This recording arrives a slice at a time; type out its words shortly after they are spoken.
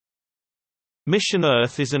Mission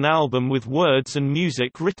Earth is an album with words and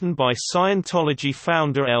music written by Scientology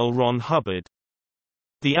founder L. Ron Hubbard.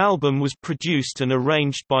 The album was produced and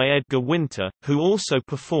arranged by Edgar Winter, who also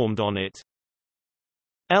performed on it.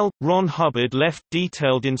 L. Ron Hubbard left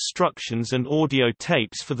detailed instructions and audio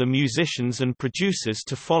tapes for the musicians and producers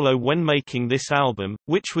to follow when making this album,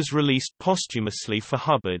 which was released posthumously for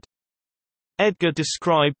Hubbard. Edgar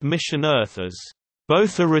described Mission Earth as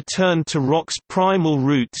both a return to rock's primal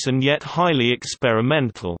roots and yet highly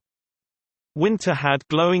experimental. Winter had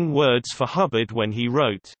glowing words for Hubbard when he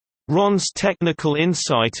wrote, "Ron's technical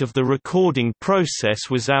insight of the recording process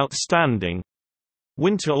was outstanding."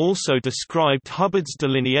 Winter also described Hubbard's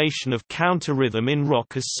delineation of counter-rhythm in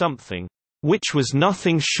rock as something which was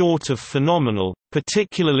nothing short of phenomenal,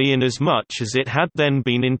 particularly in as much as it had then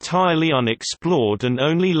been entirely unexplored and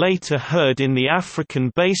only later heard in the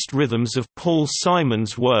African-based rhythms of Paul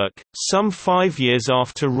Simon's work, some 5 years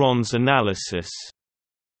after Ron's analysis.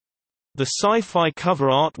 The sci-fi cover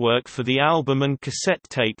artwork for the album and cassette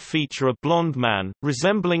tape feature a blonde man,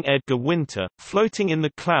 resembling Edgar Winter, floating in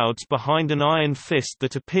the clouds behind an iron fist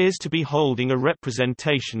that appears to be holding a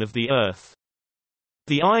representation of the Earth.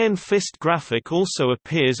 The Iron Fist graphic also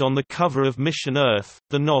appears on the cover of Mission Earth,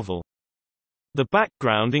 the novel. The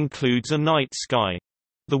background includes a night sky.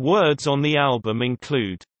 The words on the album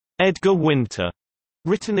include, "Edgar Winter,"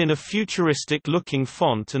 written in a futuristic-looking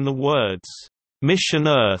font, and the words, "Mission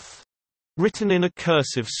Earth," written in a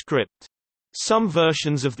cursive script. Some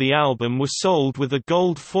versions of the album were sold with a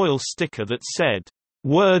gold foil sticker that said,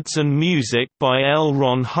 "Words and Music by L.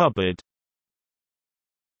 Ron Hubbard."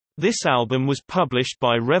 This album was published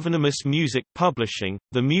by Revenomous Music Publishing,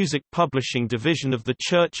 the music publishing division of the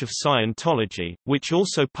Church of Scientology, which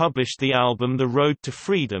also published the album The Road to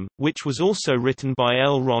Freedom, which was also written by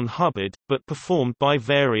L. Ron Hubbard, but performed by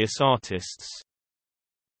various artists.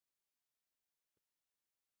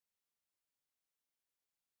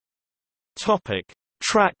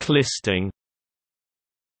 Track listing.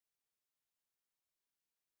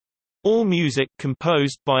 All music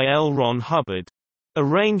composed by L. Ron Hubbard.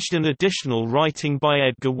 Arranged and additional writing by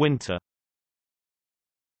Edgar Winter.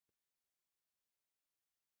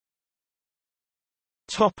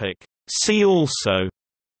 See also: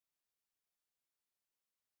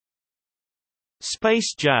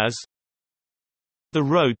 Space jazz, The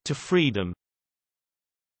Road to Freedom.